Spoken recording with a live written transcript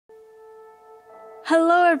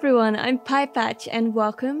Hello everyone, I'm Pipepatch and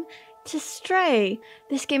welcome to Stray.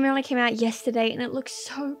 This game only came out yesterday and it looks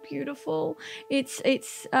so beautiful. It's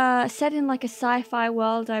set in like a sci-fi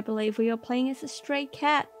world, I believe, where you're playing as a stray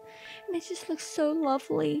cat. And it just looks so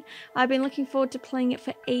lovely. I've been looking forward to playing it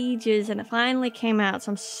for ages and it finally came out,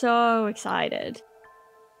 so I'm so excited.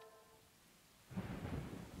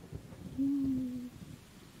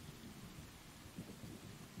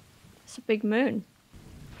 It's a big moon.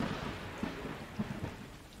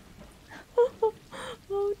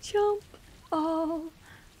 Oh, jump. Oh,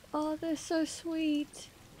 they're so sweet.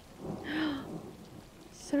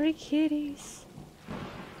 3 kitties.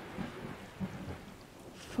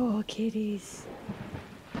 4 kitties.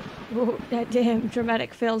 Oh, that damn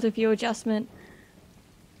dramatic field of view adjustment.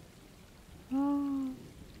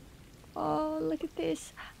 Oh, look at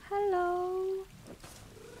this. Hello.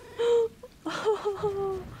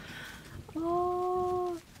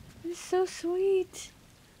 Oh, this is so sweet.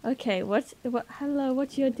 Okay, hello,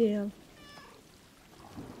 what's your deal?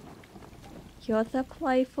 You're the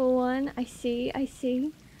playful one. I see.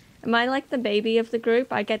 Am I like the baby of the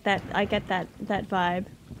group? I get that vibe.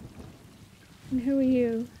 And who are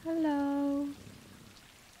you? Hello.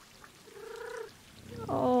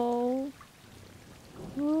 Oh.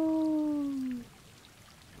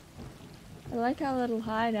 I like our little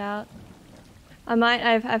hideout.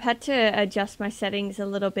 I've had to adjust my settings a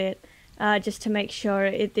little bit just to make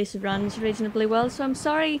sure this runs reasonably well. So I'm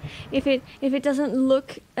sorry if it doesn't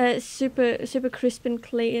look super crisp and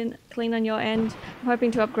clean on your end. I'm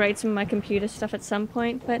hoping to upgrade some of my computer stuff at some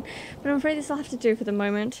point, but I'm afraid this will have to do for the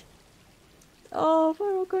moment. Oh,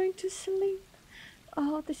 we're all going to sleep.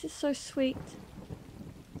 Oh, this is so sweet.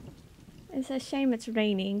 It's a shame it's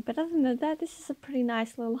raining, but other than that, this is a pretty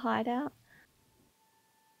nice little hideout.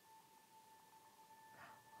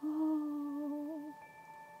 Oh.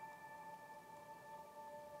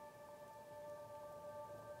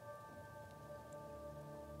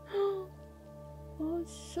 Oh,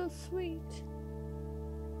 it's so sweet.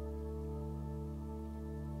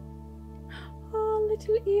 Oh,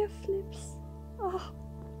 little ear flips.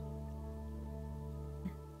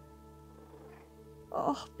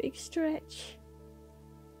 Oh, big stretch.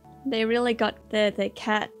 They really got the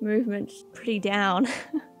cat movements pretty down.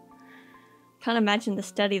 Can't imagine the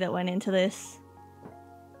study that went into this.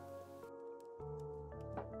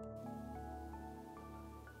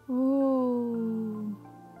 Ooh,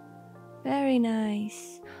 very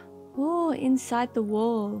nice. Oh, inside the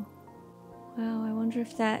wall. Wow, I wonder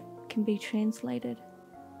if that can be translated.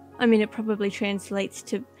 I mean, it probably translates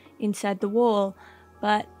to inside the wall,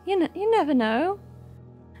 but you never know.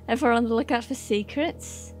 If we're on the lookout for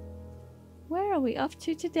secrets. Where are we off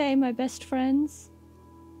to today, my best friends?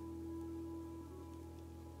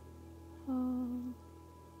 Oh,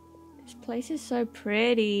 this place is so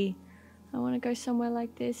pretty. I want to go somewhere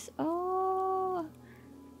like this. Oh,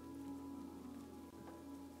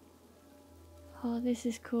 this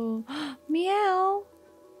is cool. Meow.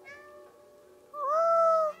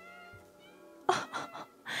 Oh. And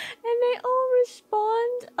they all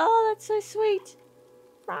respond. Oh, that's so sweet.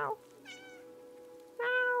 Meow.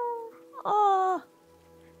 Meow. Oh,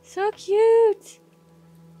 so cute.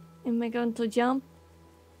 Am I going to jump?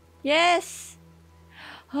 Yes.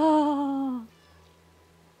 Oh,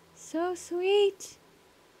 so sweet.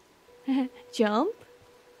 Jump.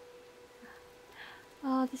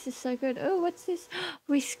 Oh, this is so good. Oh, what's this?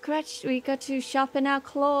 We got to sharpen our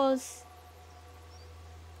claws.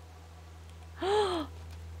 Oh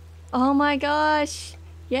my gosh.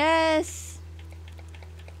 Yes.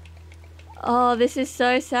 Oh, this is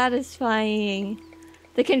so satisfying.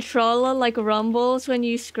 The controller like rumbles when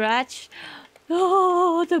you scratch.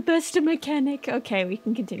 Oh, the best mechanic. Okay, we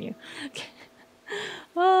can continue.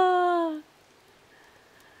 Oh,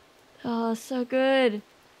 so good.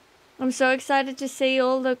 I'm so excited to see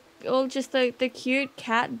all the cute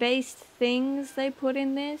cat-based things they put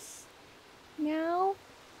in this. Meow.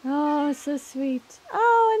 Oh, so sweet.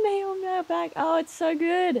 Oh, and they all meow back. Oh, it's so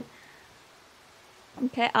good.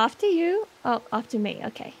 Okay, after you. Oh, after me.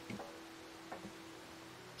 Okay.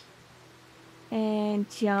 And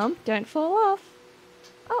jump. Don't fall off.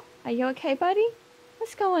 Oh, are you okay, buddy?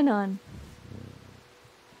 What's going on?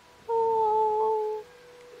 Oh,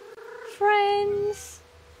 friends.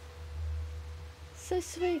 So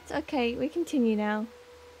sweet. Okay, we continue now.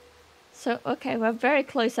 So, okay, we're very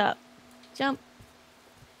close up. Jump.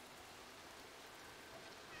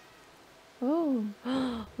 Oh.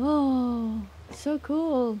 Oh, so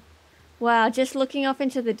cool. Wow, just looking off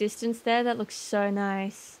into the distance there, that looks so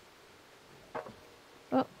nice.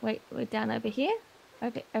 Oh, wait, we're down over here?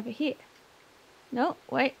 Over here. No,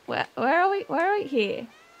 wait, where are we? Where are we? Here.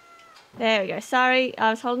 There we go. Sorry, I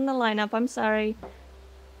was holding the line up. I'm sorry.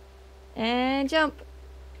 And jump.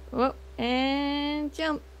 Whoop. And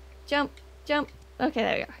jump. Jump. Jump. Okay,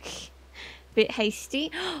 there we go. Bit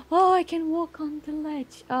hasty. Oh, I can walk on the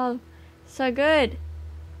ledge. Oh, so good.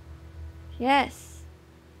 Yes.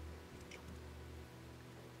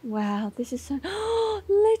 Wow, this is so...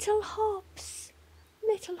 little hops.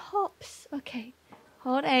 Little hops. Okay.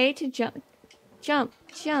 Hold A to jump. Jump.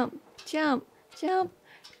 Jump. Jump. Jump.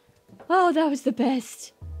 Oh, that was the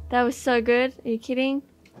best. That was so good. Are you kidding?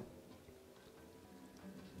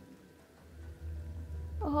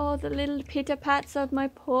 Oh, the little pitter-pats of my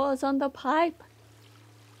paws on the pipe.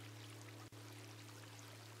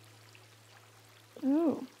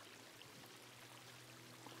 Ooh.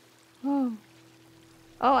 Oh.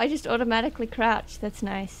 Oh, I just automatically crouch. That's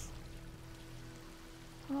nice.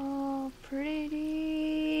 Oh,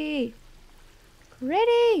 pretty.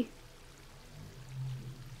 Pretty.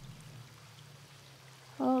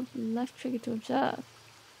 Hold left trigger to observe.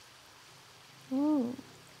 Oh.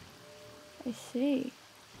 I see.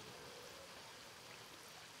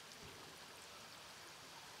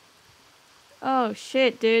 Oh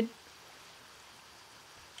shit, dude.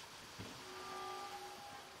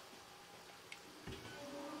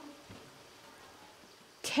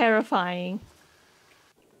 Terrifying.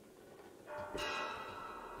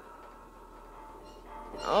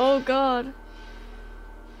 Oh god.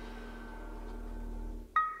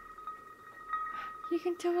 You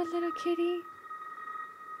can do it, little kitty.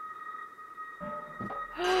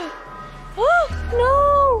 Oh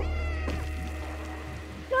no!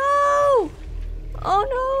 No! Oh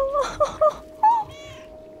no!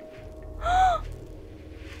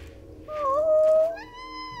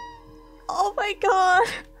 Oh my god!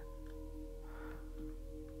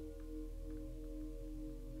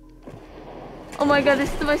 Oh my god,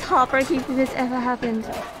 this is the most heartbreaking thing that's ever happened.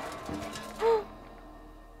 Oh.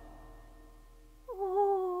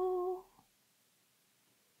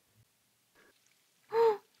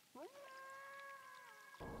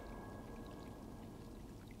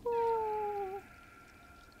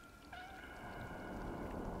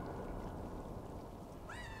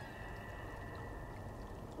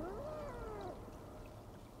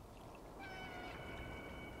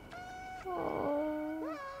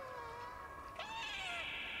 Oh.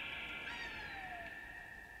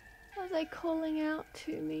 Are they calling out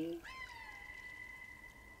to me?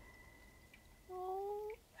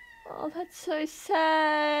 Oh, oh, that's so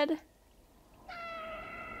sad.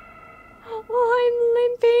 Oh, I'm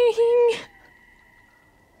limping.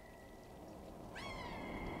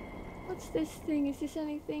 What's this thing? Is this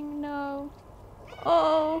anything? No.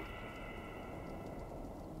 Oh.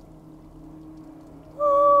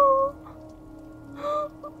 Oh.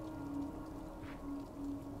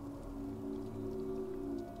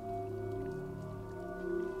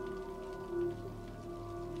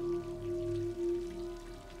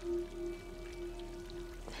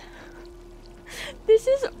 This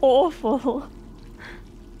is awful.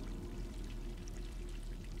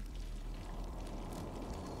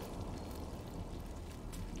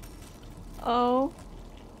 Oh.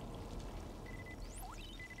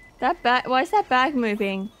 That bag, why is that bag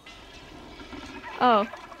moving? Oh.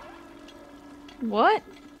 What?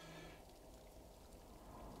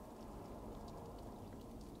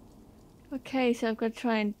 Okay, so I've got to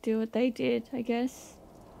try and do what they did, I guess.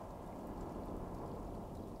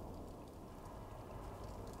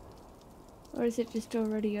 Or is it just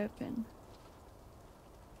already open?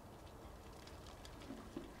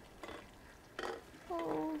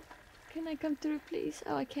 Oh, can I come through, please?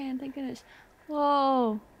 Oh, I can, thank goodness.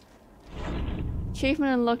 Whoa.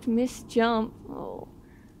 Achievement unlocked, miss jump. Oh.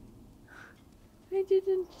 I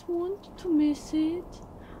didn't want to miss it.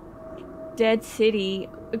 Dead City.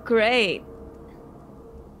 Great.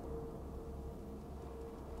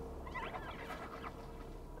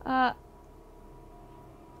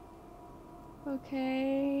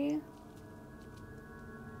 Okay.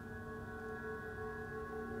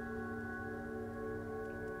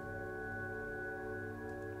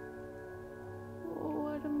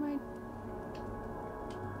 What am I...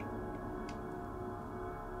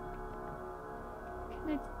 Can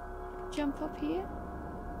I jump up here?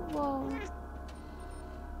 Whoa.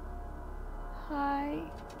 Hi.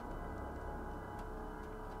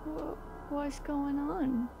 What's going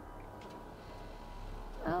on?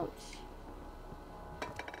 Ouch.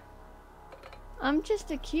 I'm just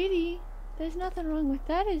a kitty. There's nothing wrong with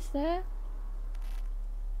that, is there?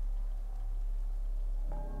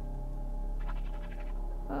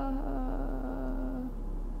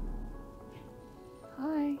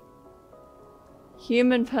 Hi.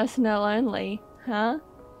 Human personnel only, huh?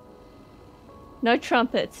 No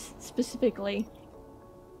trumpets, specifically.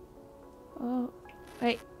 Oh,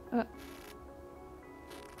 wait.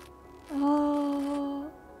 Oh.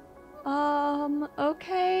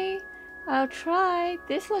 Okay. I'll try.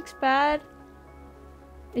 This looks bad.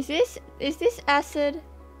 Is this acid?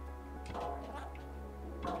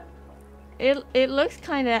 It looks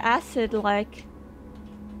kind of acid-like.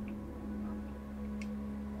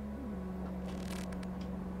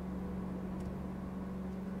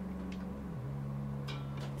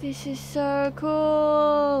 This is so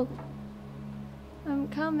cool. I'm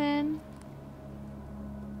coming.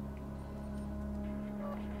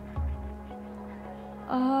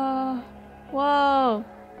 Whoa.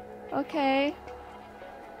 Okay.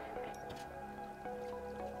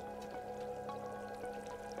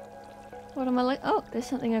 What am I like? Oh, there's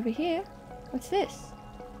something over here. What's this?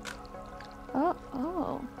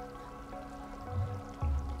 Oh.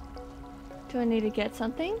 Do I need to get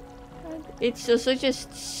something? It's also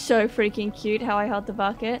just so freaking cute how I held the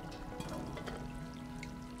bucket.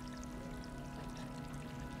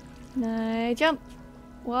 No, jump!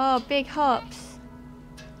 Whoa, big hops.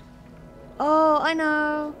 Oh, I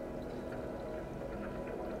know.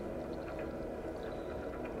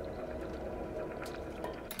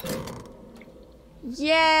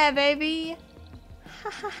 Yeah, baby! Ha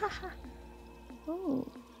ha ha ha. Oh,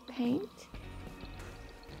 paint.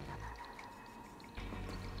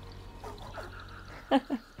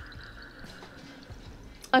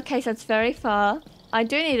 Okay, so it's very far. I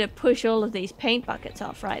do need to push all of these paint buckets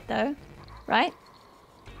off, right, though? Right?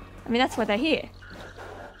 I mean, that's why they're here.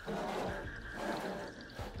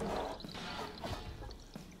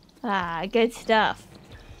 Ah, good stuff.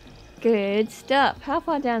 Good stuff. How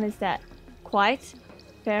far down is that? Quite.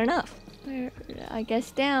 Fair enough. I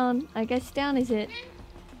guess down. I guess down is it.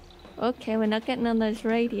 Okay, we're not getting on those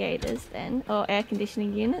radiators then. Or air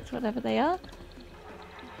conditioning units, whatever they are.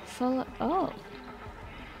 Follow. Oh.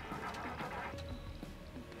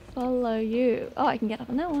 Follow you. Oh, I can get up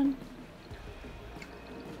on that one.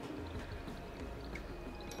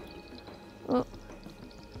 Oh.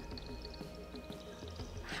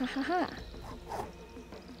 Ha ha ha.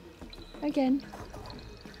 Again.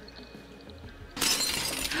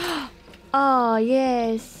 Oh,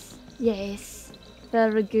 yes. Yes.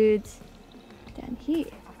 Very good. Down here.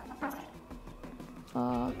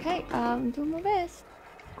 Okay, I'm doing my best.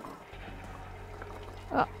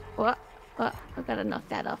 Oh, what? Oh, I gotta knock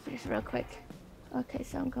that off just real quick. Okay,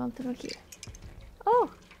 so I'm going through here.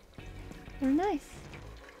 Oh! Very nice.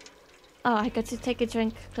 Oh, I got to take a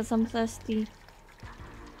drink because I'm thirsty.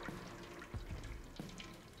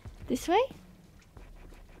 This way?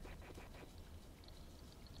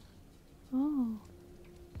 Oh.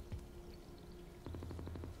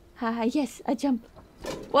 Haha, yes, a jump.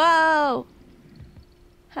 Whoa!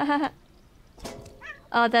 Haha.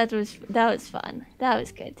 Oh, that was fun. That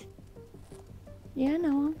was good. Yeah, no,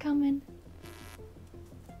 I'm coming.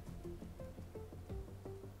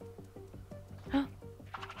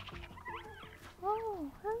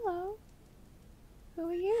 Oh, hello. Who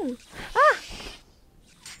are you? Ah!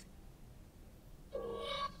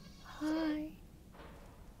 Hi.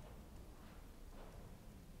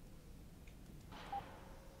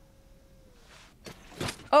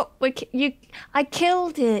 Oh, I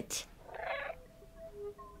killed it.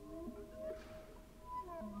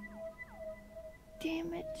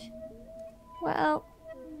 Damn it. Well,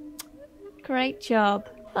 great job.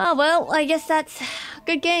 Oh, well, I guess that's a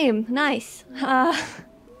good game. Nice.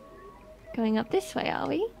 Going up this way, are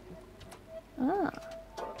we? Ah.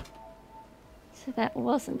 So that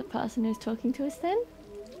wasn't the person who's talking to us then?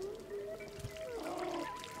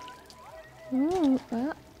 Ooh,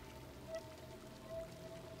 well.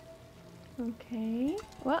 Okay.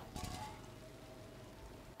 What?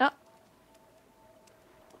 Oh.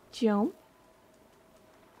 Jump.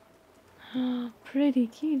 Pretty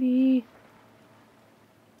kitty.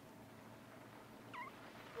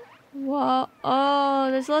 Whoa.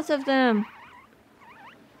 Oh, there's lots of them.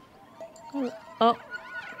 Oh,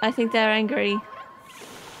 I think they're angry.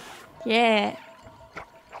 Yeah.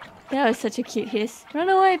 That was such a cute hiss. Run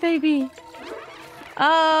away, baby.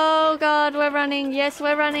 Oh, God, we're running. Yes,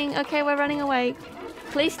 we're running. Okay, we're running away.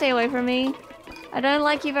 Please stay away from me. I don't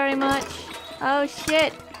like you very much. Oh,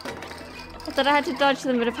 shit. I thought I had to dodge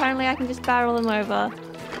them, but apparently I can just barrel them over.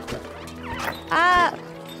 Ah!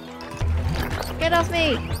 Get off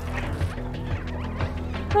me!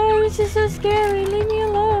 Oh, this is so scary. Leave me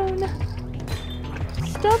alone.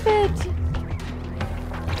 Stop it!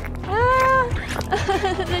 Ah!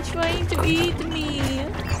 They're trying to eat me.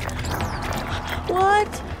 What?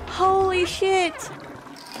 Holy shit!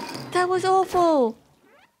 That was awful!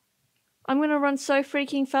 I'm gonna run so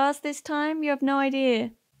freaking fast this time, you have no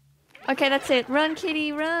idea. Okay, that's it. Run,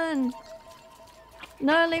 kitty, run!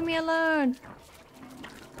 No, leave me alone!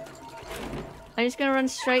 I'm just gonna run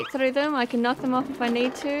straight through them. I can knock them off if I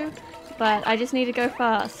need to, but I just need to go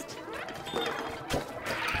fast.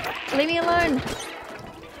 Leave me alone!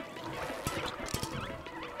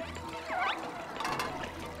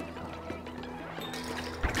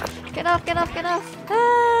 Get off, get off, get off!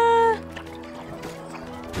 Ah!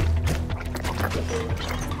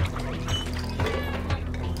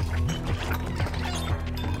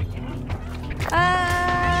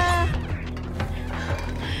 Ah!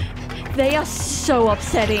 They are so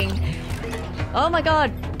upsetting. Oh my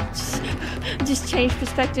god! Just change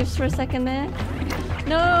perspectives for a second there.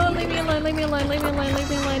 No, leave me alone, leave me alone, leave me alone, leave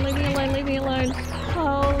me alone, leave me alone, leave me alone.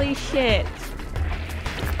 Holy shit.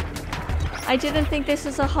 I didn't think this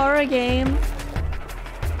was a horror game.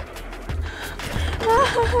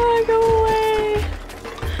 Ah, go away.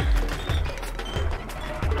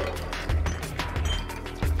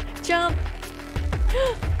 Jump.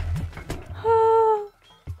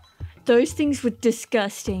 Those things were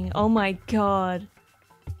disgusting. Oh my god.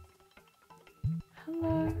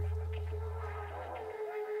 Hello.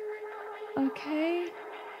 Okay.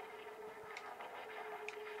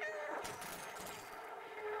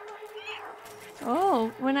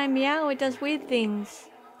 Oh, when I meow, it does weird things.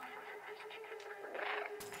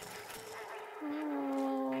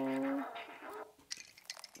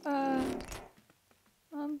 Oh.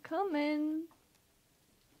 I'm coming.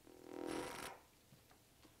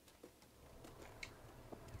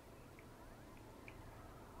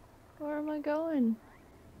 Where am I going?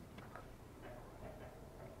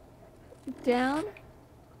 Down?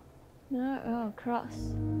 No, oh, cross.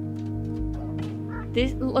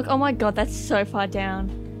 This, look, oh my god, that's so far down.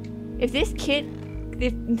 If this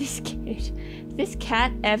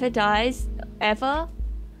cat ever dies, ever,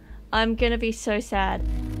 I'm gonna be so sad.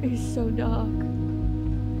 It's so dark.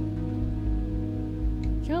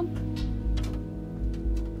 Jump.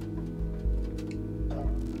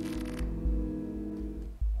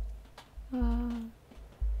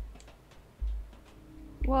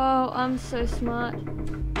 Whoa, I'm so smart.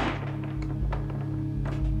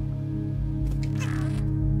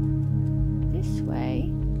 This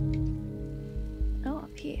way. Oh,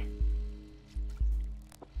 up here.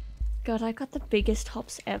 God, I got the biggest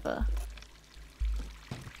hops ever.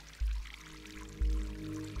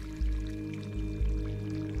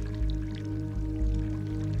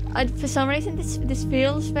 For some reason, this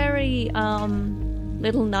feels very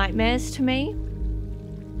Little Nightmares to me.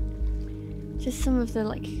 Just some of the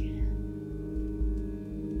like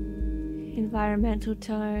environmental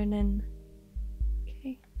tone and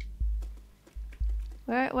okay.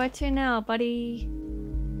 Where to now, buddy?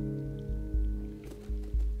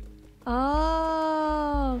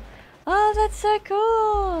 Oh, that's so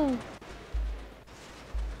cool.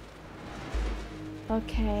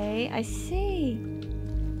 Okay, I see.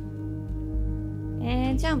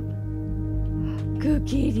 And jump. Good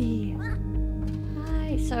kitty.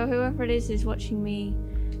 Hi. So whoever it is watching me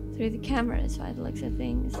through the cameras by the looks of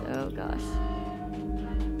things. Oh gosh.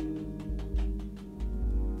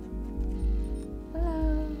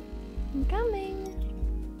 Hello. I'm coming.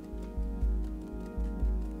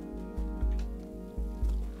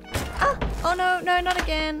 Ah! Oh no, no, not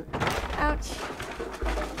again. Ouch.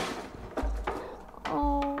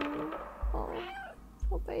 Oh,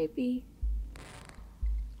 poor baby.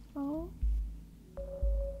 Oh,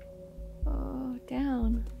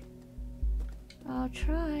 down. I'll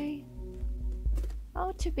try.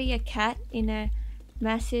 Oh, to be a cat in a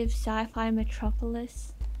massive sci-fi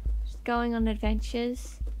metropolis, just going on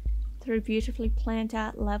adventures through beautifully planned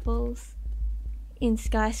out levels in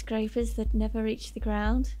skyscrapers that never reach the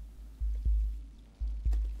ground.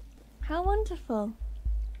 How wonderful.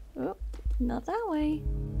 Oh, not that way.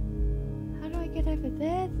 How do I get over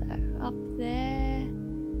there though? Up there.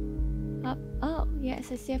 Up. Oh,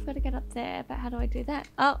 yes, I see I've got to get up there, but how do I do that?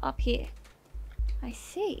 Oh, up here. I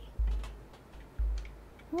see.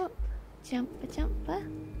 Whoop. Jumper, jumper.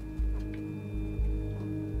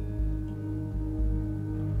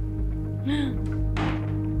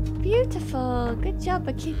 Beautiful. Good job,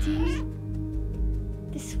 kitty.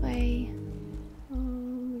 This way.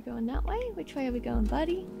 We're going that way? Which way are we going,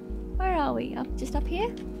 buddy? Where are we? Up, just up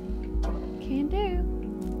here? Can do.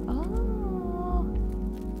 Oh.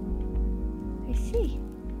 I see.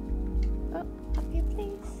 Oh, up here,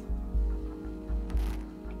 please.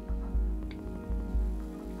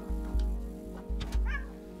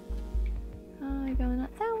 Are we going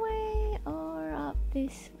up that way or up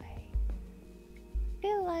this way? I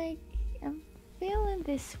feel like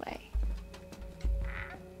this way.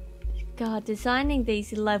 God, designing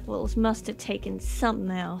these levels must have taken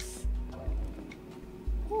something else.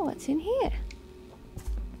 Oh, what's in here?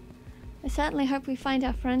 I certainly hope we find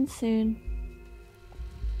our friends soon.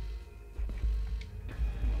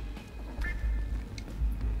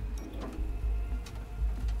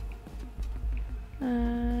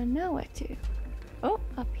 Nowhere to. Oh,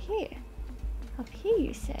 up here. Up here,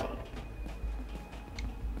 you say?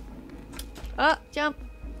 Oh, jump!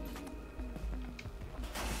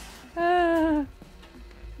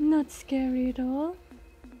 Not scary at all.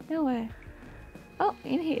 Nowhere. Oh,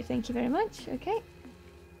 in here, thank you very much. Okay.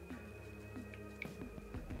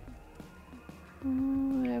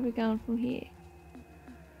 Where are we going from here?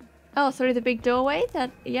 Oh, through the big doorway?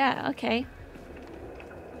 Yeah, okay.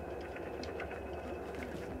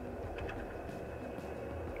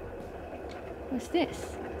 What's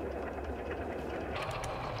this?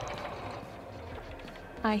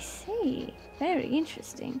 I see. Very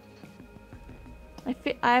interesting.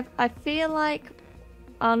 I feel like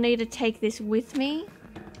I'll need to take this with me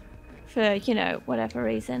for, you know, whatever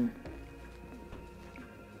reason.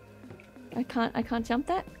 I can't jump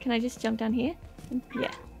that? Can I just jump down here?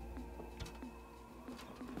 Yeah.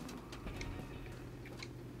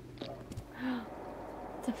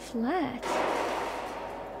 The flat.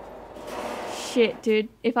 Shit, dude.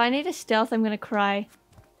 If I need a stealth, I'm gonna cry.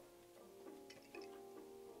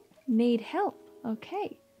 Need help.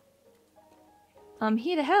 Okay. I'm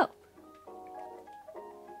here to help.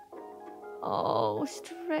 Oh,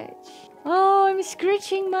 stretch. Oh, I'm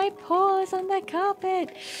scratching my paws on the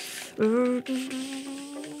carpet.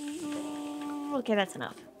 Okay, that's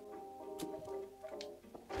enough.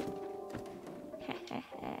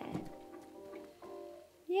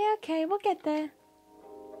 Yeah, okay, we'll get there.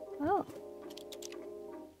 Oh.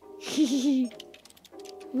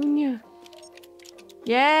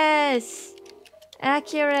 Yes!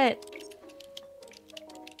 Accurate!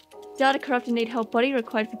 Data corrupted, need help. Body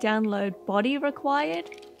required for download. Body required?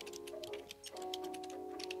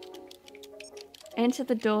 Enter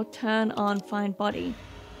the door, turn on, find body.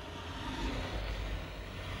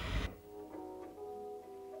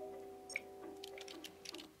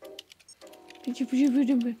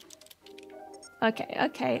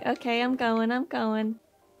 Okay, I'm going.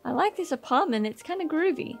 I like this apartment, it's kind of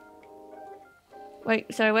groovy.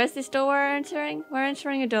 Wait, sorry, where's this door we're entering? We're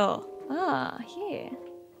entering a door. Ah, here.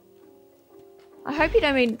 I hope you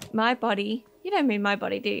don't mean my body. You don't mean my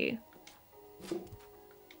body, do you?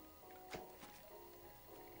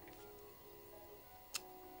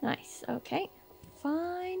 Nice, okay.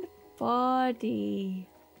 Find body.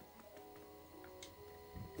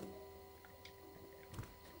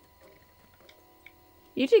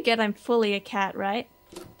 You do get I'm fully a cat, right?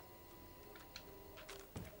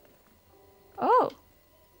 Oh.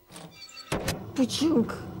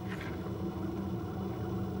 Ba-chunk.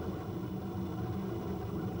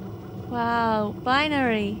 Wow,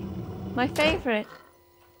 binary. My favorite.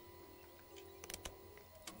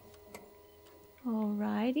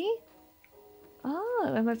 Alrighty.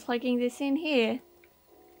 Oh, am I plugging this in here?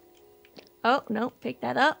 Oh, no, pick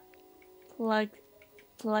that up. Plug.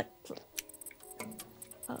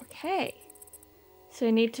 Okay. So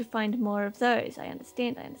we need to find more of those. I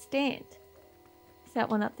understand. Is that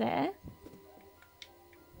one up there?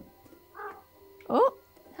 Oh,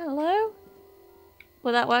 hello.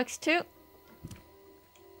 Well, that works too.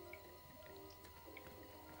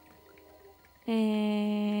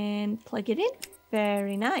 And plug it in.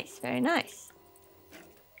 Very nice, very nice.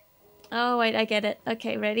 Oh, wait, I get it.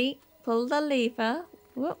 Okay, ready? Pull the lever.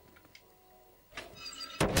 Whoop.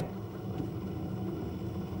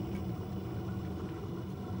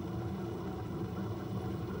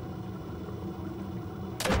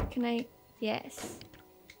 Can I? Yes.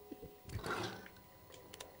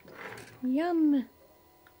 Yum.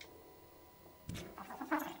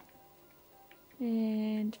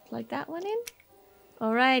 And plug that one in.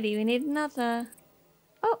 Alrighty, we need another.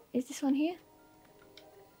 Oh, is this one here?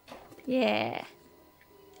 Yeah.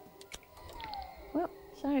 Well,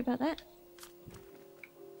 sorry about that.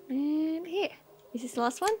 And here. Is this the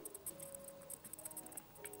last one?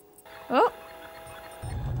 Oh!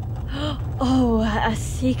 Oh, a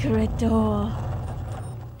secret door.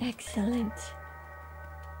 Excellent.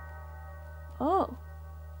 Oh.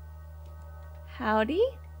 Howdy.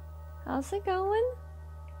 How's it going?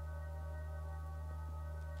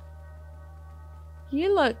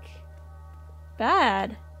 You look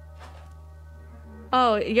bad.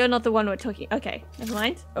 Oh, you're not the one we're talking. Okay, never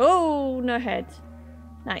mind. Oh, no head.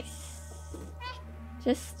 Nice.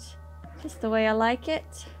 Just the way I like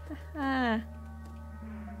it.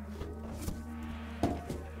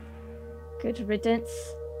 Good riddance.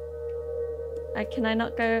 Can I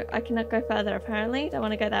not go? I cannot go further apparently. Don't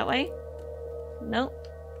want to go that way. Nope.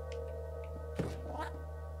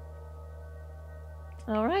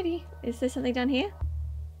 Alrighty. Is there something down here?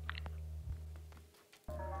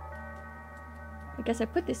 I guess I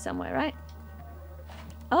put this somewhere, right?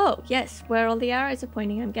 Oh, yes. Where all the arrows are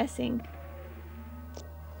pointing, I'm guessing.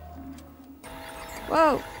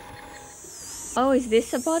 Whoa. Oh, is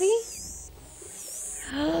this a body?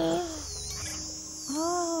 Oh.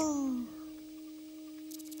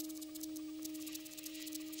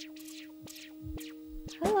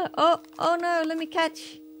 Hello. Oh no, let me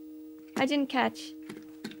catch. I didn't catch.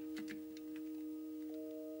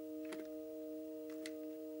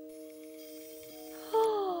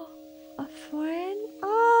 Oh, a friend?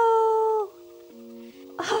 Oh.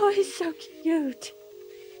 Oh, he's so cute.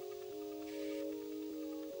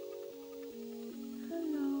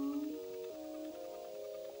 Hello.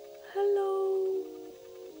 Hello.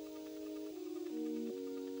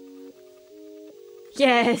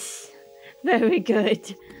 Yes. Very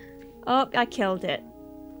good. Oh, I killed it.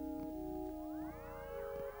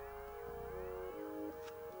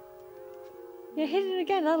 Yeah, hit it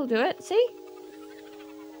again. That'll do it. See?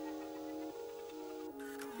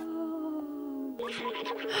 Oh.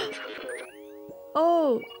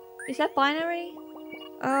 Oh, is that binary?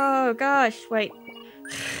 Oh gosh, wait.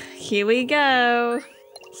 Here we go.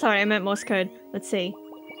 Sorry, I meant Morse code. Let's see.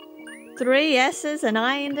 3 S's, an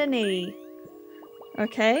I and an E.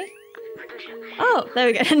 Okay. Oh, there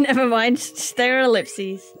we go. Never mind. There are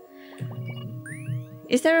ellipses.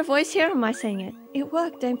 Is there a voice here or am I saying it? It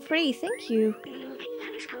worked. I'm free. Thank you.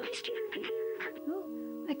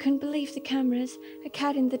 Oh, I couldn't believe the cameras. A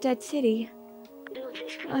cat in the dead city.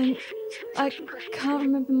 I can't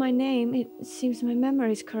remember my name. It seems my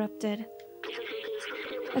memory's corrupted.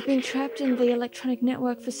 I've been trapped in the electronic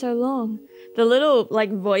network for so long. The little,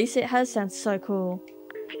 voice it has sounds so cool.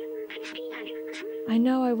 I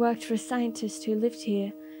know I worked for a scientist who lived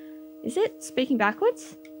here. Is it speaking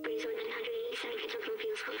backwards?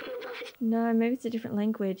 No, maybe it's a different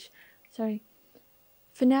language. Sorry.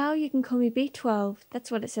 For now, you can call me B12. That's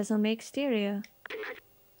what it says on my exterior.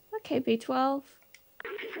 Okay, B12.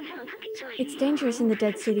 It's dangerous in the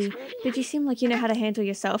dead city, but you seem like you know how to handle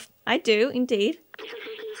yourself. I do, indeed.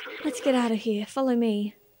 Let's get out of here. Follow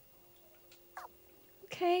me.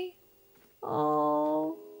 Okay.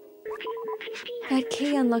 Oh. That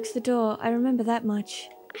key unlocks the door. I remember that much.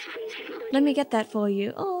 Let me get that for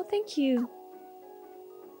you. Oh, thank you.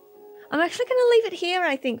 I'm actually going to leave it here,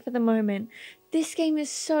 I think, for the moment. This game is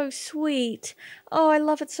so sweet. Oh, I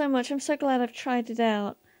love it so much. I'm so glad I've tried it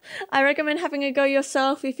out. I recommend having a go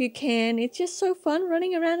yourself if you can. It's just so fun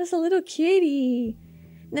running around as a little kitty.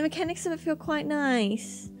 The mechanics of it feel quite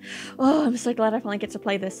nice. Oh, I'm so glad I finally get to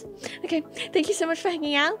play this. Okay, thank you so much for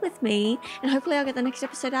hanging out with me. And hopefully I'll get the next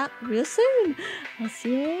episode out real soon. I'll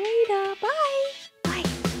see you later. Bye!